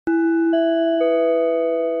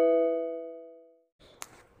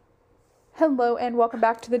Hello and welcome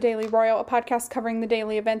back to the Daily Royal, a podcast covering the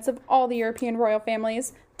daily events of all the European royal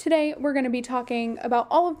families. Today we're going to be talking about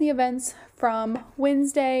all of the events from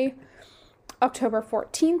Wednesday, October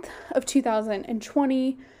 14th of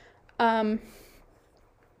 2020. You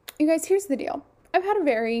guys, here's the deal. I've had a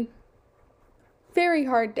very, very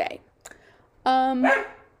hard day.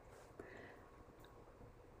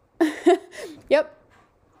 Yep.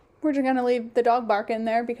 We're just going to leave the dog bark in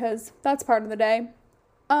there because that's part of the day.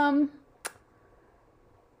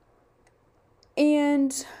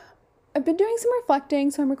 And I've been doing some reflecting,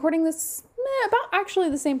 so I'm recording this about actually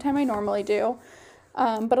the same time I normally do,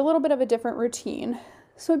 but a little bit of a different routine.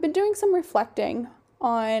 So I've been doing some reflecting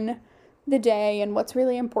on the day and what's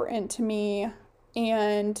really important to me,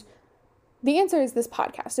 and the answer is this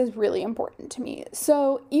podcast is really important to me.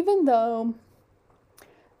 So even though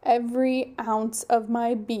every ounce of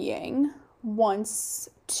my being wants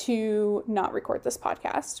to not record this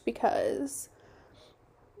podcast because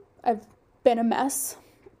I've been a mess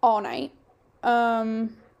all night, I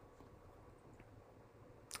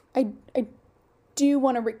do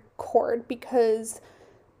want to record because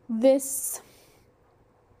this,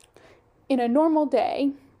 in a normal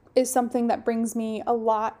day, is something that brings me a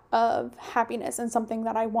lot of happiness and something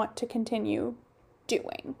that I want to continue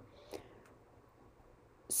doing.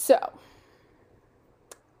 So,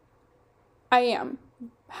 I am.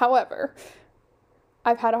 However,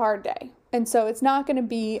 I've had a hard day. And so it's not going to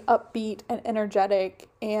be upbeat and energetic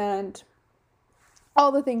and all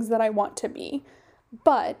the things that I want to be.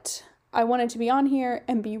 But I wanted to be on here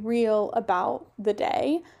and be real about the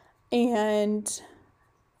day. And,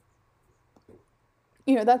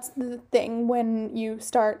 you know, that's the thing when you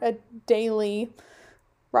start a daily,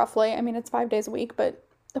 roughly, I mean, it's 5 days a week, but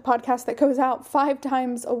a podcast that goes out 5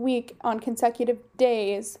 times a week on consecutive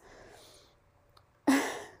days.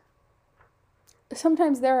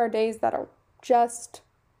 Sometimes there are days that are just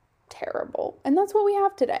terrible. And that's what we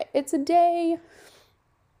have today. It's a day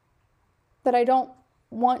that I don't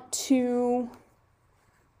want to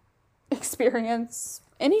experience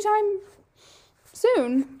anytime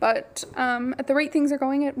soon. But at the rate things are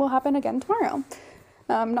going, it will happen again tomorrow.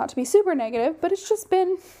 Not to be super negative, but it's just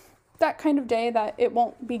been that kind of day that it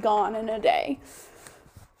won't be gone in a day.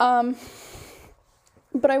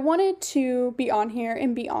 But I wanted to be on here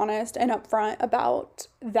and be honest and upfront about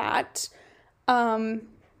that,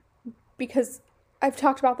 because I've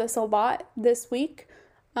talked about this a lot this week,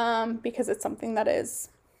 because it's something that is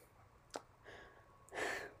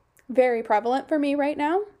very prevalent for me right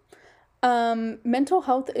now. Mental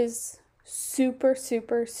health is super,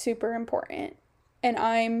 super, super important, and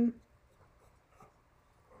I'm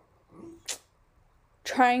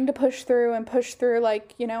trying to push through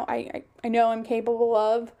like, you know, I know I'm capable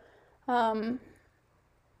of,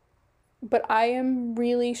 but I am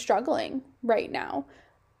really struggling right now.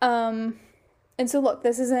 And so look,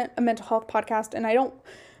 this isn't a mental health podcast, and I don't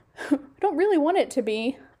really want it to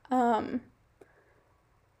be. But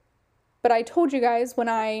I told you guys when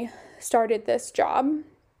I started this job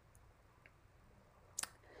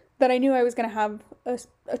that I knew I was going to have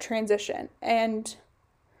a transition, and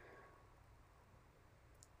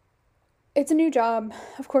it's a new job.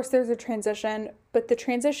 Of course, there's a transition, but the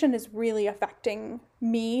transition is really affecting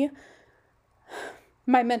me,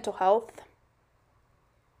 my mental health,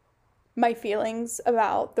 my feelings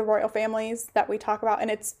about the royal families that we talk about. And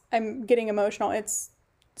I'm getting emotional. It's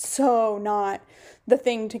so not the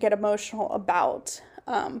thing to get emotional about.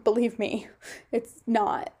 Believe me, it's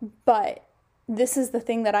not. But this is the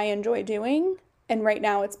thing that I enjoy doing. And right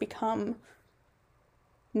now it's become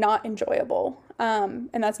not enjoyable. And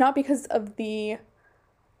that's not because of the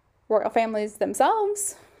royal families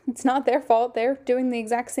themselves. It's not their fault. They're doing the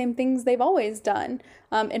exact same things they've always done.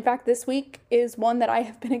 In fact, this week is one that I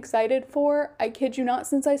have been excited for, I kid you not,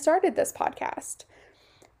 since I started this podcast.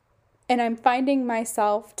 And I'm finding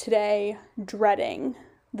myself today dreading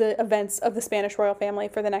the events of the Spanish royal family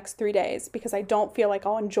for the next 3 days because I don't feel like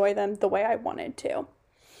I'll enjoy them the way I wanted to.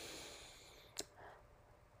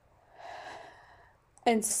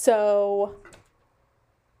 And so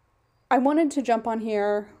I wanted to jump on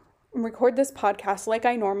here and record this podcast like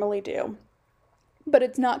I normally do, but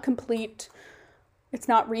it's not complete. It's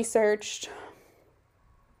not researched.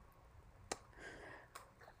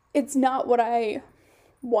 It's not what I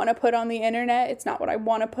want to put on the internet. It's not what I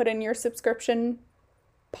want to put in your subscription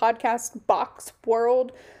podcast box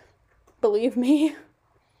world. Believe me.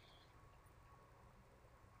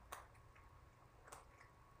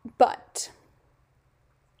 But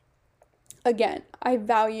again, I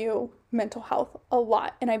value mental health a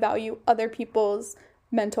lot, and I value other people's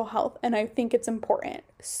mental health, and I think it's important.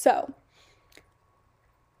 So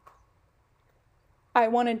I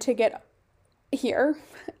wanted to get here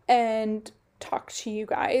and talk to you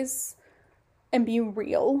guys and be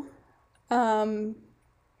real.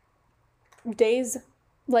 Days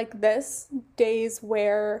like this, days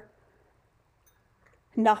where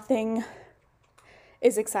nothing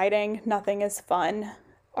is exciting, nothing is fun,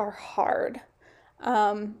 are hard.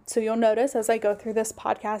 So you'll notice as I go through this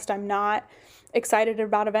podcast, I'm not excited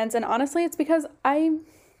about events. And honestly, it's because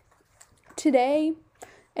today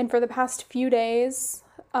and for the past few days,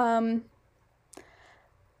 haven't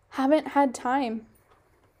had time.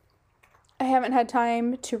 I haven't had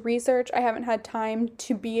time to research. I haven't had time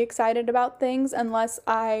to be excited about things unless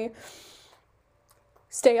I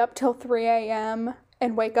stay up till 3 a.m.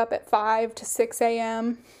 and wake up at 5 to 6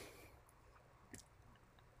 a.m.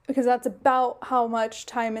 because that's about how much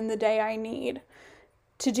time in the day I need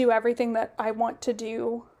to do everything that I want to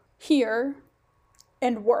do here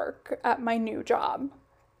and work at my new job.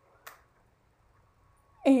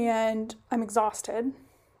 And I'm exhausted.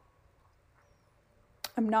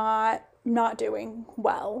 I'm not doing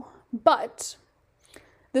well, but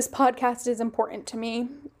this podcast is important to me,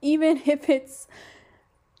 even if it's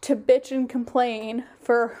to bitch and complain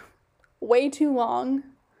for way too long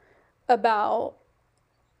about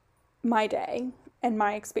my day and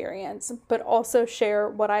my experience, but also share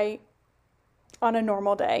what I, on a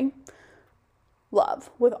normal day,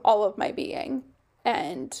 love with all of my being.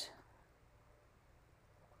 And,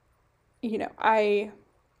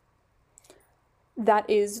 that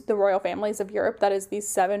is the royal families of Europe. That is these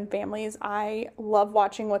 7 families. I love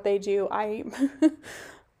watching what they do. I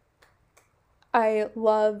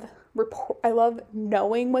love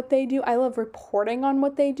knowing what they do. I love reporting on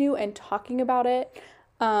what they do and talking about it,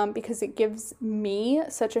 because it gives me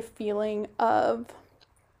such a feeling of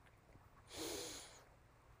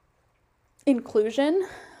inclusion,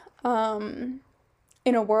 in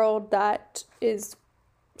a world that is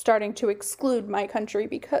starting to exclude my country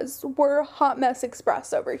because we're a hot mess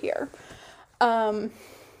express over here. And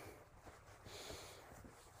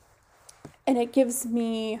it gives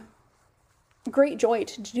me great joy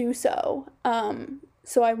to do so.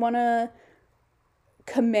 So I want to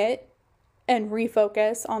commit and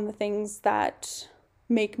refocus on the things that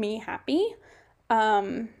make me happy,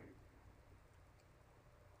 and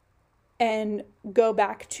go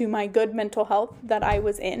back to my good mental health that I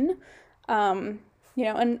was in. And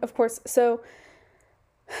of course, so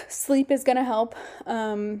sleep is going to help.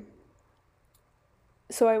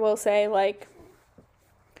 So I will say,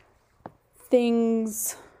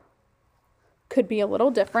 things could be a little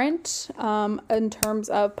different, in terms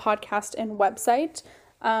of podcast and website.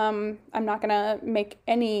 I'm not going to make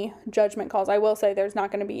any judgment calls. I will say there's not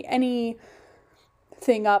going to be anything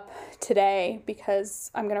up today because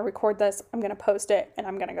I'm going to record this, I'm going to post it, and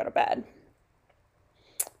I'm going to go to bed.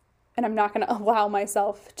 And I'm not going to allow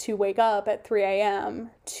myself to wake up at 3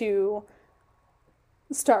 a.m. to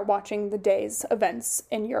start watching the day's events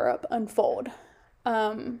in Europe unfold.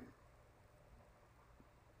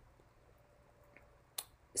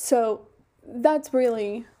 So that's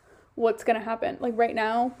really what's going to happen. Right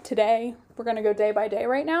now, today, we're going to go day by day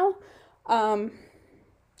right now.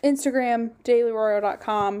 Instagram,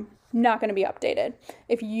 dailyroyal.com, not going to be updated.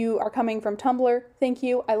 If you are coming from Tumblr, thank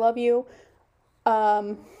you. I love you.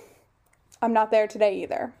 I'm not there today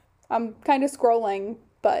either. I'm kind of scrolling,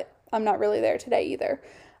 but I'm not really there today either.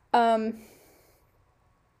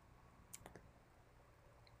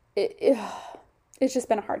 It's just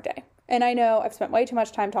been a hard day. And I know I've spent way too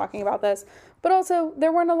much time talking about this, but also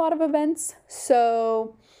there weren't a lot of events.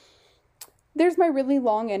 So there's my really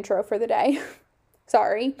long intro for the day.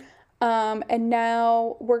 Sorry. And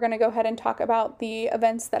now we're going to go ahead and talk about the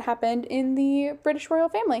events that happened in the British royal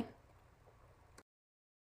family.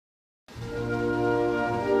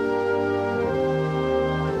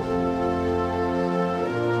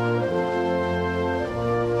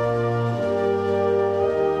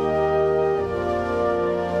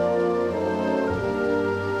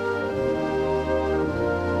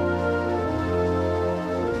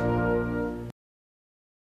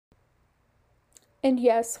 And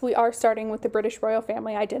yes, we are starting with the British royal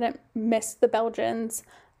family. I didn't miss the Belgians.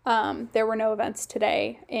 There were no events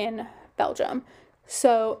today in Belgium.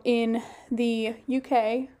 So in the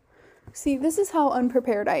UK, see, this is how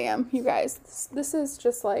unprepared I am, you guys. This is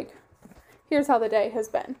just here's how the day has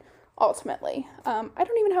been, ultimately. I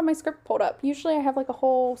don't even have my script pulled up. Usually I have a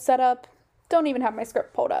whole setup. Don't even have my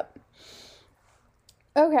script pulled up.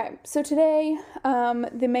 Okay, so today,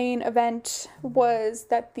 the main event was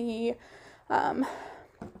that the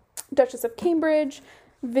Duchess of Cambridge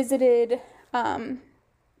visited a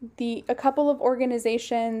couple of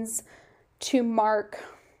organizations to mark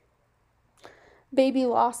Baby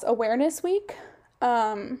Loss Awareness Week,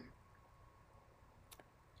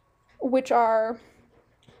 which are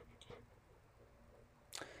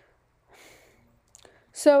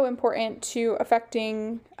so important to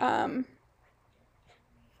affecting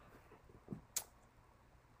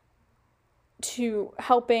to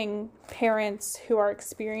helping parents who are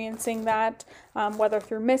experiencing that, whether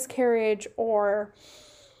through miscarriage or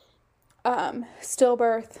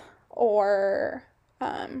stillbirth or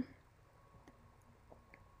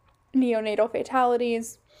neonatal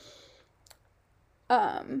fatalities,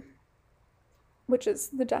 which is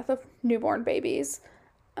the death of newborn babies.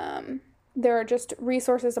 There are just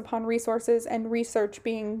resources upon resources and research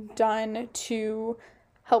being done to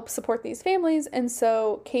help support these families. And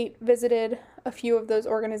so Kate visited a few of those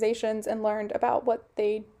organizations and learned about what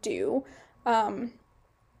they do.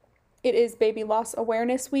 It is Baby Loss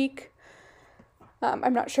Awareness Week.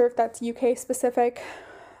 I'm not sure if that's UK specific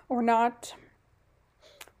or not,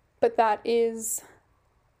 but that is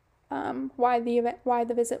why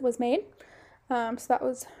the visit was made. So that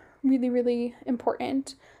was really, really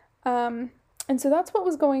important. And so that's what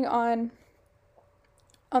was going on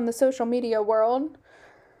the social media world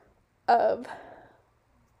of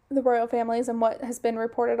the royal families and what has been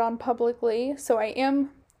reported on publicly. So I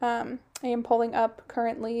am pulling up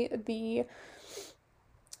currently the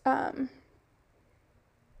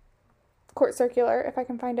court circular, if I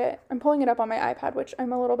can find it. I'm pulling it up on my iPad, which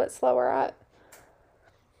I'm a little bit slower at.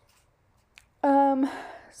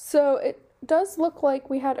 So it does look like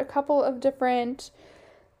we had a couple of different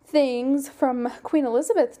things from Queen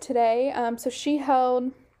Elizabeth today. So she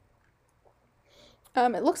held,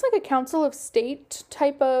 it looks like a Council of State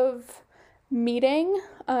type of meeting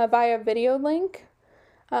via video link.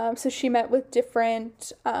 So she met with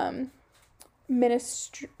different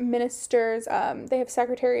ministers. They have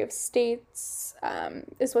Secretary of States,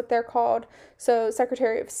 is what they're called. So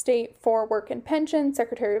Secretary of State for Work and Pension,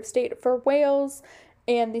 Secretary of State for Wales,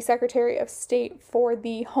 and the Secretary of State for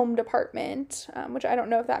the Home Department, which I don't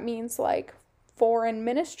know if that means like Foreign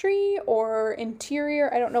Ministry or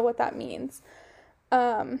Interior. I don't know what that means.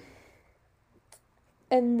 And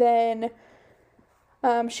then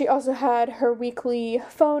she also had her weekly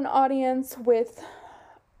phone audience with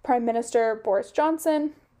Prime Minister Boris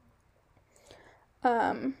Johnson.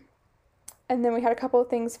 And then we had a couple of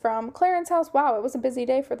things from Clarence House. Wow, it was a busy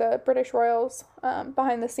day for the British royals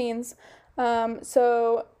behind the scenes.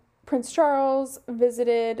 So Prince Charles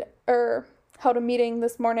held a meeting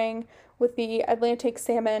this morning with the Atlantic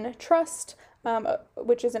Salmon Trust,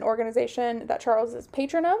 which is an organization that Charles is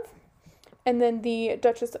patron of. And then the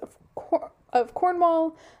Duchess of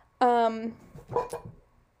Cornwall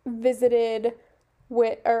visited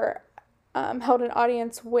held an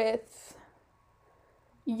audience with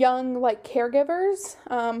young caregivers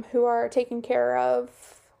who are taking care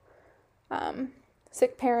of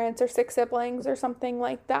sick parents or sick siblings or something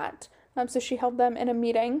like that. So she held them in a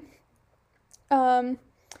meeting. And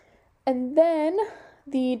then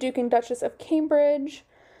the Duke and Duchess of Cambridge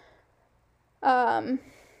had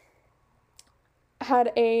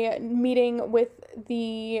a meeting with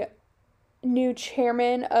the new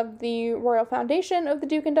chairman of the Royal Foundation of the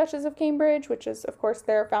Duke and Duchess of Cambridge, which is, of course,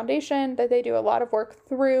 their foundation that they do a lot of work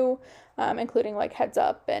through, including Heads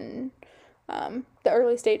Up and the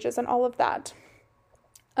early stages and all of that.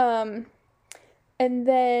 And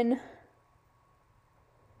then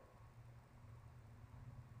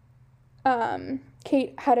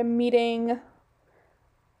Kate had a meeting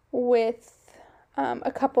with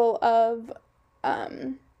a couple of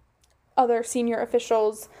other senior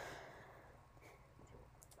officials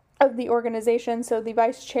of the organization, so the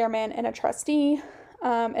vice chairman and a trustee.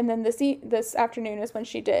 And then this afternoon is when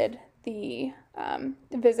she did the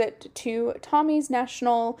visit to Tommy's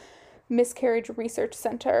National Miscarriage Research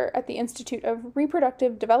Center at the Institute of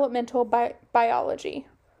Reproductive Developmental Biology.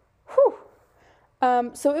 Whew.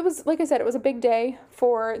 So it was, like I said, it was a big day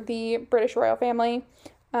for the British royal family.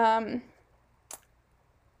 But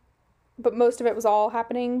most of it was all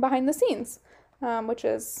happening behind the scenes, which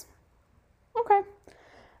is okay.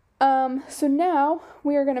 So now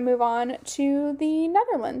we are going to move on to the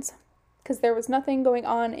Netherlands, because there was nothing going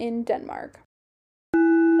on in Denmark.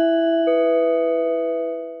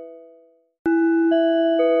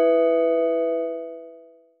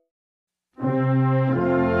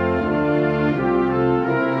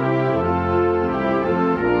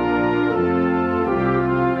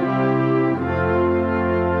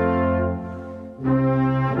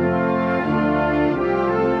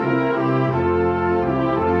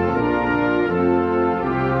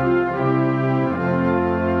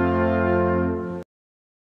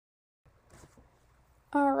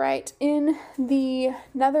 All right, in the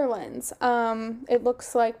Netherlands, it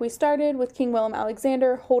looks like we started with King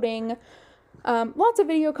Willem-Alexander holding lots of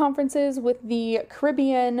video conferences with the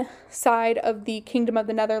Caribbean side of the Kingdom of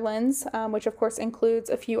the Netherlands, which of course includes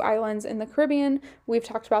a few islands in the Caribbean. We've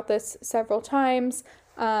talked about this several times.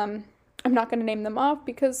 I'm not going to name them off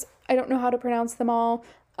because I don't know how to pronounce them all.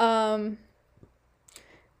 Yeah,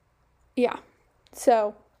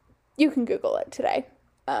 so you can Google it today.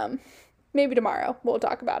 Maybe tomorrow we'll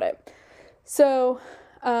talk about it. So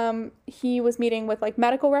he was meeting with like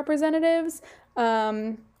medical representatives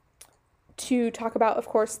to talk about, of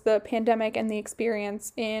course, the pandemic and the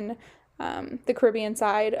experience in the Caribbean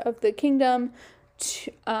side of the kingdom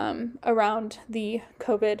around the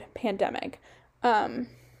COVID pandemic.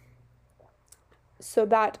 So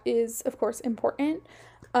that is, of course, important.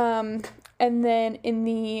 And then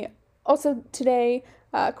also today,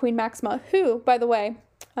 Queen Maxima, who, by the way,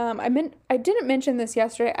 I didn't mention this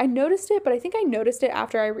yesterday. I noticed it, but I think I noticed it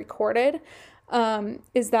after I recorded,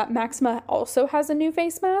 is that Maxima also has a new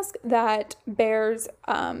face mask that bears,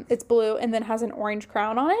 it's blue and then has an orange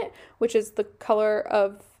crown on it, which is the color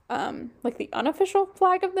of, like the unofficial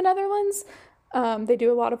flag of the Netherlands. They do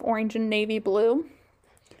a lot of orange and navy blue.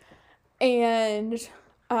 And,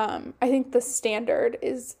 I think the standard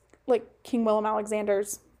is like King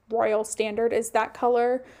Willem-Alexander's royal standard is that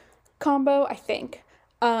color combo, I think.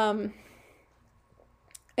 And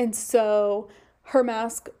so her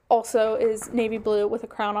mask also is navy blue with a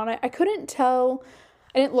crown on it. I couldn't tell,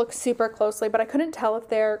 I didn't look super closely, but I couldn't tell if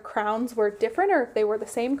their crowns were different or if they were the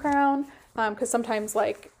same crown. Because sometimes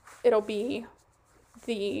like it'll be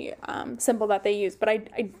the symbol that they use, but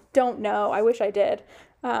I don't know. I wish I did.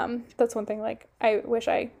 That's one thing like I wish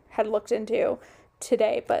I had looked into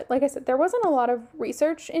today, but like I said, there wasn't a lot of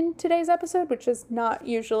research in today's episode, which is not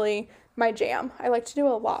usually my jam. I like to do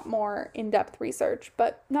a lot more in-depth research,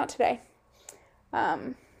 but not today.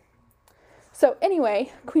 So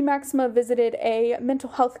anyway, Queen Maxima visited a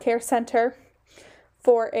mental health care center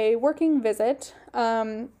for a working visit.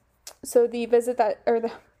 So the visit that, or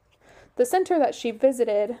the center that she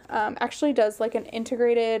visited, actually does like an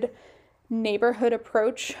integrated neighborhood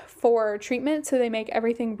approach for treatment. So they make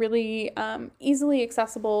everything really easily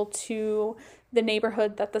accessible to the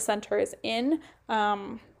neighborhood that the center is in,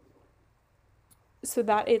 so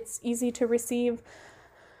that it's easy to receive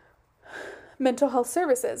mental health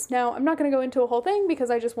services. Now, I'm not going to go into a whole thing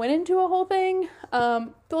because I just went into a whole thing,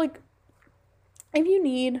 but like if you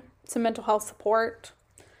need some mental health support,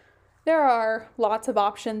 there are lots of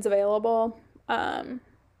options available,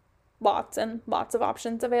 lots and lots of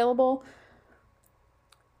options available.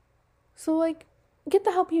 So, like, get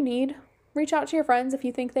the help you need. Reach out to your friends if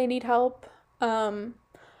you think they need help.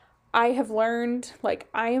 I have learned, like,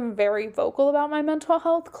 I am very vocal about my mental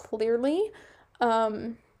health, clearly,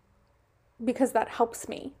 because that helps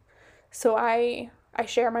me. So I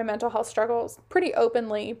share my mental health struggles pretty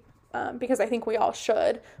openly, because I think we all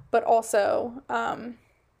should, but also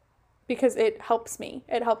because it helps me.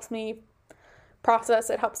 It helps me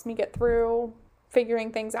process. It helps me get through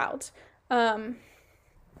figuring things out.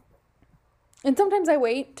 And sometimes I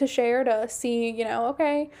wait to share to see,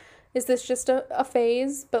 okay, is this just a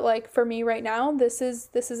phase? But like for me right now, this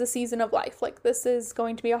is a season of life. Like this is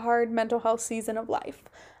going to be a hard mental health season of life.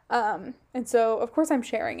 And so of course I'm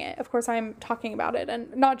sharing it. Of course I'm talking about it,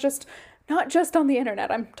 and not just on the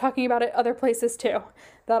internet. I'm talking about it other places too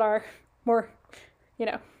that are more,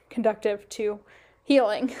 conductive to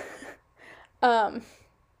healing.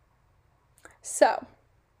 So,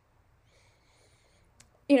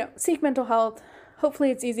 seek mental health.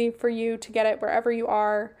 Hopefully it's easy for you to get it wherever you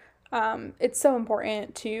are. It's so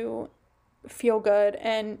important to feel good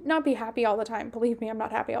and not be happy all the time. Believe me, I'm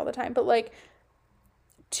not happy all the time, but like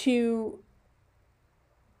to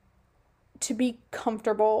be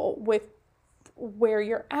comfortable with where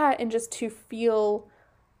you're at and just to feel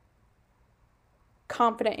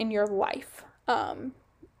confident in your life.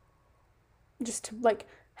 Just to like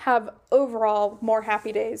have overall more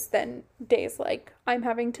happy days than days like I'm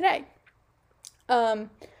having today.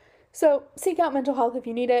 So seek out mental health if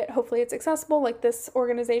you need it. Hopefully it's accessible. Like this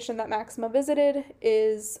organization that Maxima visited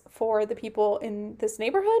is for the people in this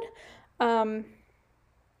neighborhood. And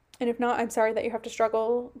if not, I'm sorry that you're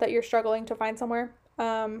struggling to find somewhere.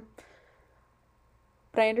 But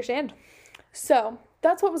I understand. So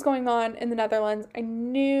that's what was going on in the Netherlands. I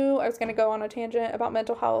knew I was going to go on a tangent about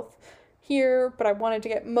mental health here, but I wanted to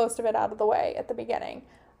get most of it out of the way at the beginning.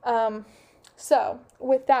 So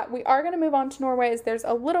with that, we are going to move on to Norway, as there's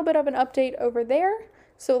a little bit of an update over there.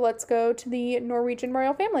 So let's go to the Norwegian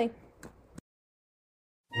royal family.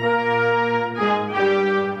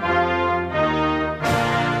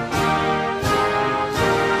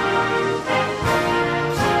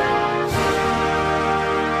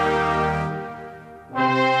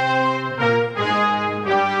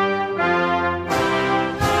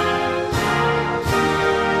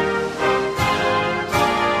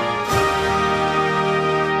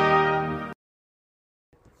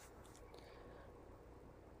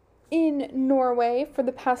 Norway for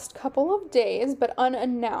the past couple of days, but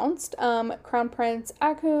unannounced. Crown Prince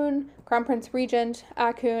Regent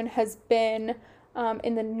Haakon has been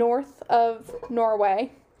in the north of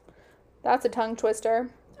Norway. That's a tongue twister.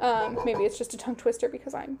 Maybe it's just a tongue twister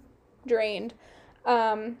because I'm drained.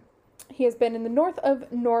 He has been in the north of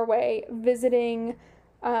Norway visiting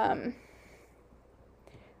like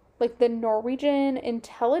the Norwegian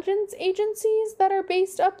intelligence agencies that are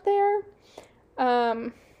based up there.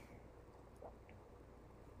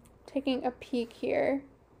 Taking a peek here.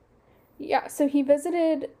 Yeah, so he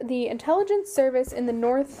visited the intelligence service in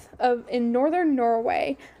northern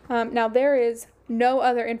Norway. Now there is no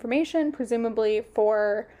other information, presumably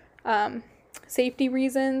for safety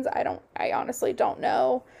reasons. I honestly don't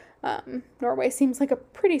know. Norway seems like a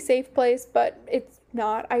pretty safe place, but it's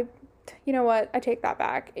not. You know what? I take that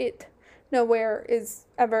back. Nowhere is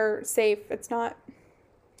ever safe. It's not.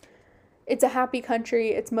 It's a happy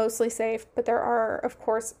country. It's mostly safe, but there are, of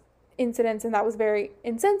course, incidents, and that was very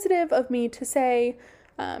insensitive of me to say,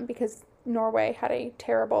 because Norway had a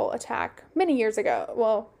terrible attack many years ago.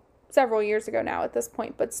 Well, several years ago now at this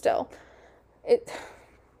point, but still,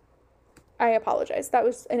 I apologize. That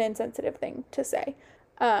was an insensitive thing to say.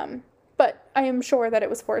 But I am sure that it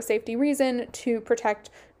was for a safety reason to protect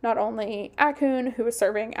not only Haakon, who is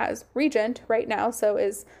serving as regent right now, so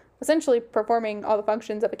is essentially performing all the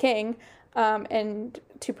functions of a king, and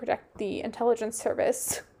to protect the intelligence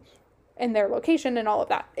service and their location and all of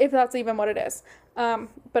that, if that's even what it is.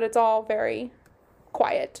 But it's all very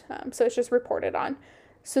quiet, so it's just reported on.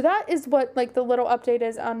 So that is what like the little update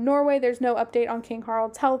is on Norway. There's no update on King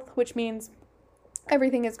Harald's health, which means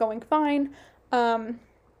everything is going fine. So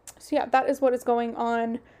yeah, that is what is going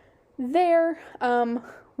on there.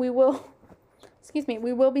 We will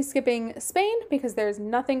be skipping Spain because there's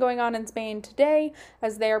nothing going on in Spain today,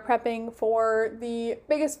 as they are prepping for the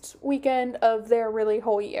biggest weekend of their really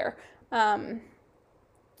whole year.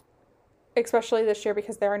 Especially this year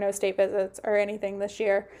because there are no state visits or anything this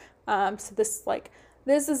year. So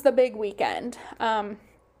this is the big weekend. I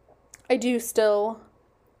do still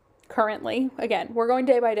currently, again, we're going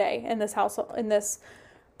day by day in this household, in this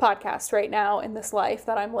podcast right now, in this life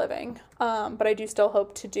that I'm living. But I do still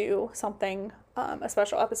hope to do something, a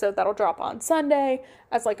special episode that'll drop on Sunday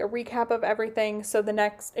as like a recap of everything. So the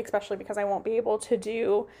next, especially because I won't be able to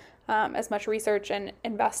do as much research and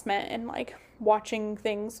investment in like watching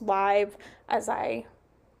things live as I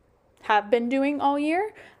have been doing all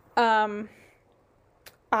year.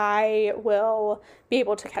 I will be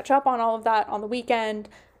able to catch up on all of that on the weekend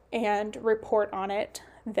and report on it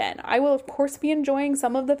then. I will, of course, be enjoying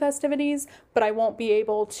some of the festivities, but I won't be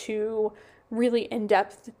able to really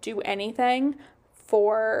in-depth do anything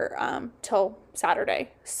for till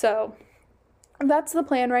Saturday. So that's the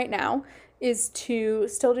plan right now, is to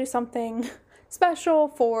still do something special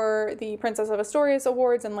for the Princess of Asturias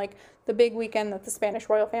Awards and like the big weekend that the Spanish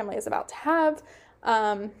royal family is about to have.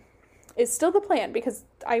 Is still the plan because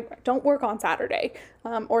I don't work on Saturday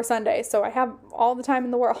or Sunday, so I have all the time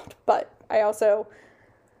in the world, but I also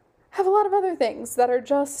have a lot of other things that are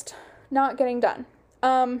just not getting done.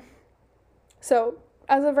 So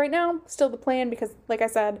as of right now, still the plan because, like I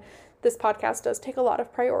said, this podcast does take a lot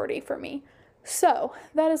of priority for me. So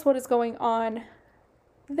that is what is going on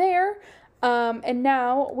there. And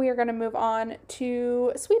now we are going to move on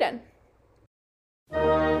to Sweden.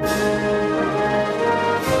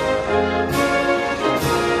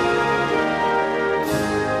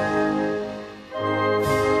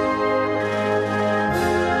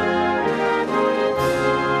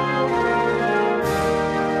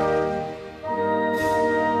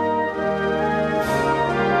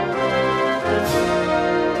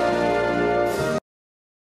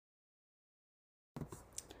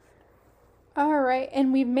 Alright,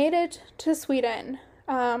 and we've made it to Sweden.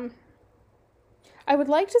 I would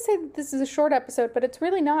like to say that this is a short episode, but it's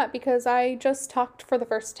really not because I just talked for the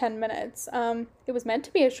first 10 minutes. It was meant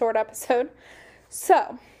to be a short episode.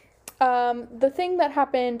 So, the thing that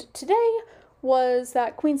happened today was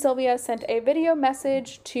that Queen Sylvia sent a video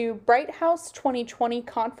message to Bright House 2020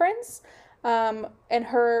 conference, and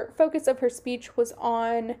her focus of her speech was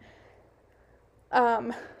on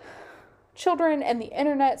children and the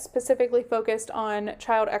internet, specifically focused on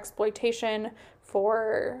child exploitation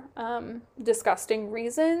for disgusting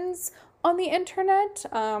reasons on the internet.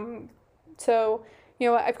 So, you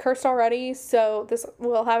know what, I've cursed already, so this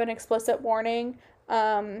will have an explicit warning.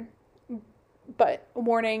 But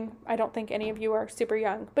warning, I don't think any of you are super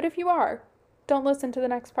young. But if you are, don't listen to the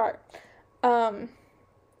next part.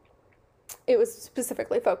 It was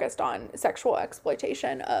specifically focused on sexual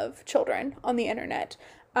exploitation of children on the internet.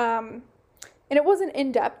 and it wasn't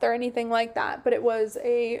in depth or anything like that, but it was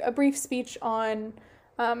a brief speech on,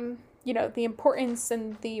 the importance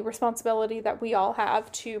and the responsibility that we all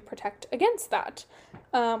have to protect against that,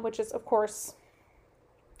 which is, of course,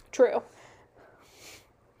 true.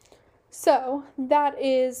 So that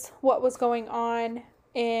is what was going on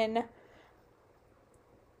in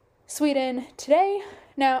Sweden today.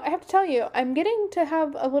 Now, I have to tell you, I'm getting to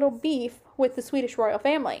have a little beef with the Swedish royal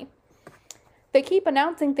family. They keep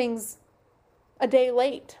announcing things a day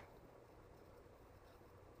late.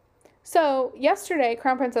 So yesterday,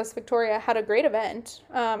 Crown Princess Victoria had a great event.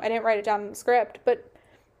 I didn't write it down in the script, but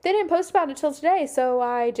they didn't post about it till today, so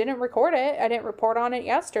I didn't record it. I didn't report on it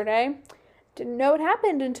yesterday. Didn't know it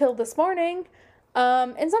happened until this morning.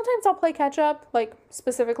 And sometimes I'll play catch up, like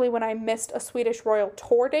specifically when I missed a Swedish royal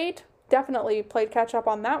tour date. Definitely played catch up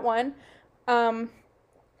on that one. And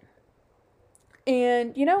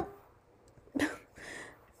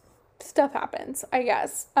stuff happens, I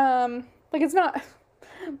guess. It's not,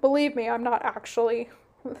 believe me, I'm not actually,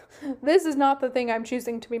 this is not the thing I'm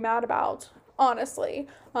choosing to be mad about, honestly.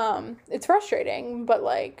 It's frustrating, but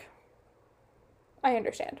I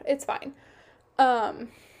understand. It's fine.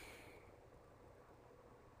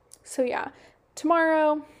 So yeah,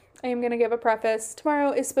 tomorrow, I am going to give a preface.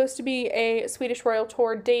 Tomorrow is supposed to be a Swedish royal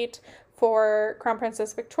tour date for Crown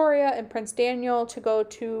Princess Victoria and Prince Daniel to go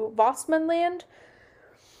to Vosmanland.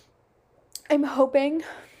 I'm hoping,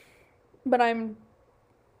 but I'm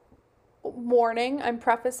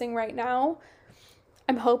prefacing right now,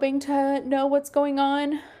 I'm hoping to know what's going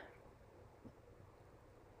on,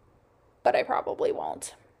 but I probably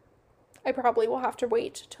won't. I probably will have to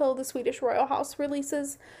wait till the Swedish royal house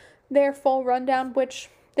releases their full rundown, which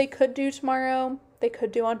they could do tomorrow, they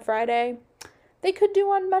could do on Friday, they could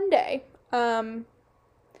do on Monday.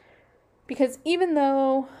 Because even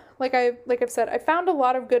though, like I've said, I found a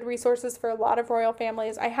lot of good resources for a lot of royal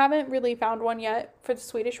families, I haven't really found one yet for the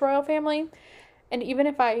Swedish royal family. And even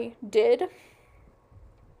if I did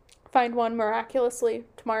find one miraculously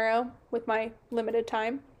tomorrow with my limited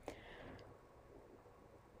time,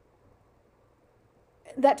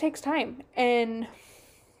 that takes time, and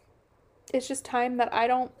it's just time that I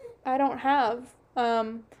don't have.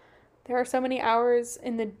 There are so many hours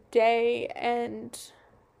in the day, and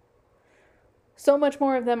so much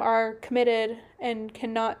more of them are committed and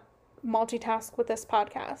cannot multitask with this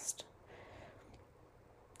podcast.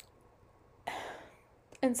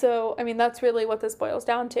 And so, that's really what this boils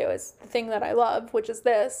down to, is the thing that I love, which is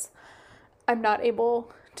this. I'm not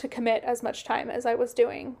able to commit as much time as I was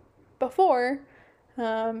doing before,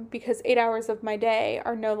 because 8 hours of my day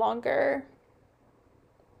are no longer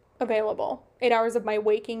available. 8 hours of my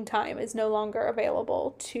waking time is no longer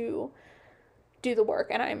available to do the work,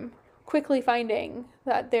 and I'm quickly finding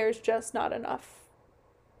that there's just not enough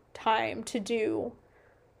time to do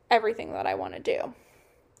everything that I want to do.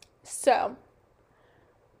 So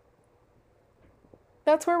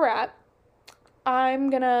that's where we're at. I'm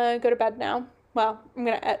gonna go to bed now. Well, I'm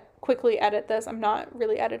gonna quickly edit this. I'm not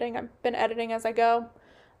really editing. I've been editing as I go.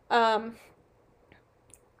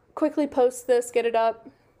 Quickly post this, get it up,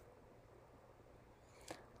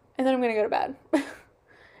 and then I'm gonna go to bed.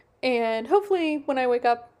 And hopefully when I wake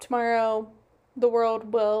up tomorrow, the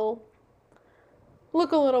world will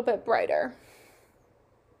look a little bit brighter.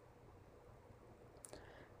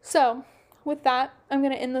 So with that, I'm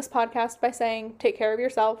going to end this podcast by saying, take care of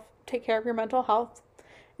yourself, take care of your mental health,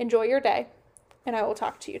 enjoy your day, and I will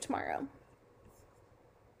talk to you tomorrow.